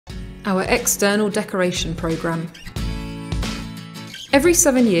our external decoration programme. Every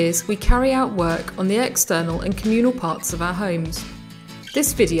 7 years, we carry out work on the external and communal parts of our homes.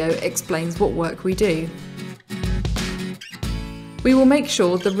 This video explains what work we do. We will make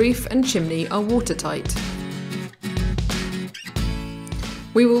sure the roof and chimney are watertight.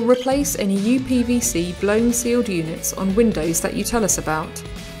 We will replace any UPVC blown sealed units on windows that you tell us about.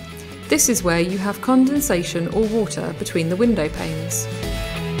 This is where you have condensation or water between the window panes.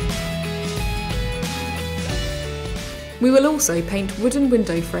 We will also paint wooden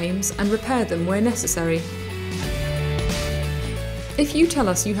window frames and repair them where necessary. If you tell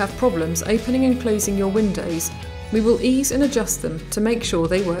us you have problems opening and closing your windows, we will ease and adjust them to make sure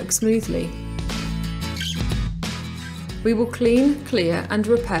they work smoothly. We will clean, clear and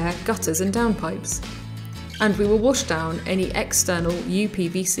repair gutters and downpipes. And we will wash down any external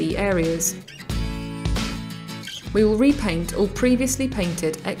UPVC areas. We will repaint all previously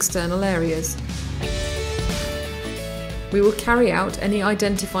painted external areas. We will carry out any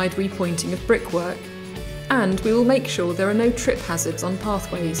identified repointing of brickwork, and we will make sure there are no trip hazards on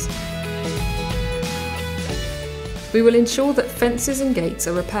pathways. We will ensure that fences and gates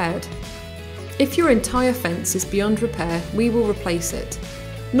are repaired. If your entire fence is beyond repair, we will replace it.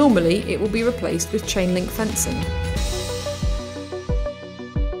 Normally, it will be replaced with chain link fencing.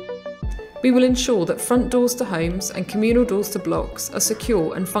 We will ensure that front doors to homes and communal doors to blocks are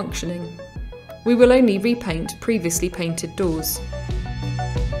secure and functioning. We will only repaint previously painted doors.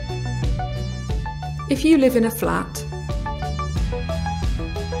 If you live in a flat,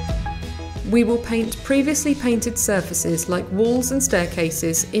 we will paint previously painted surfaces like walls and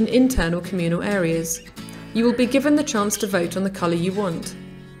staircases in internal communal areas. You will be given the chance to vote on the colour you want.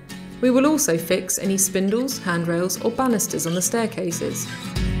 We will also fix any spindles, handrails or banisters on the staircases.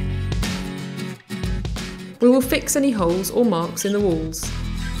 We will fix any holes or marks in the walls.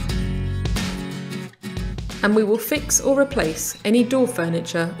 And we will fix or replace any door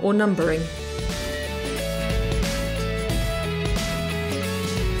furniture or numbering.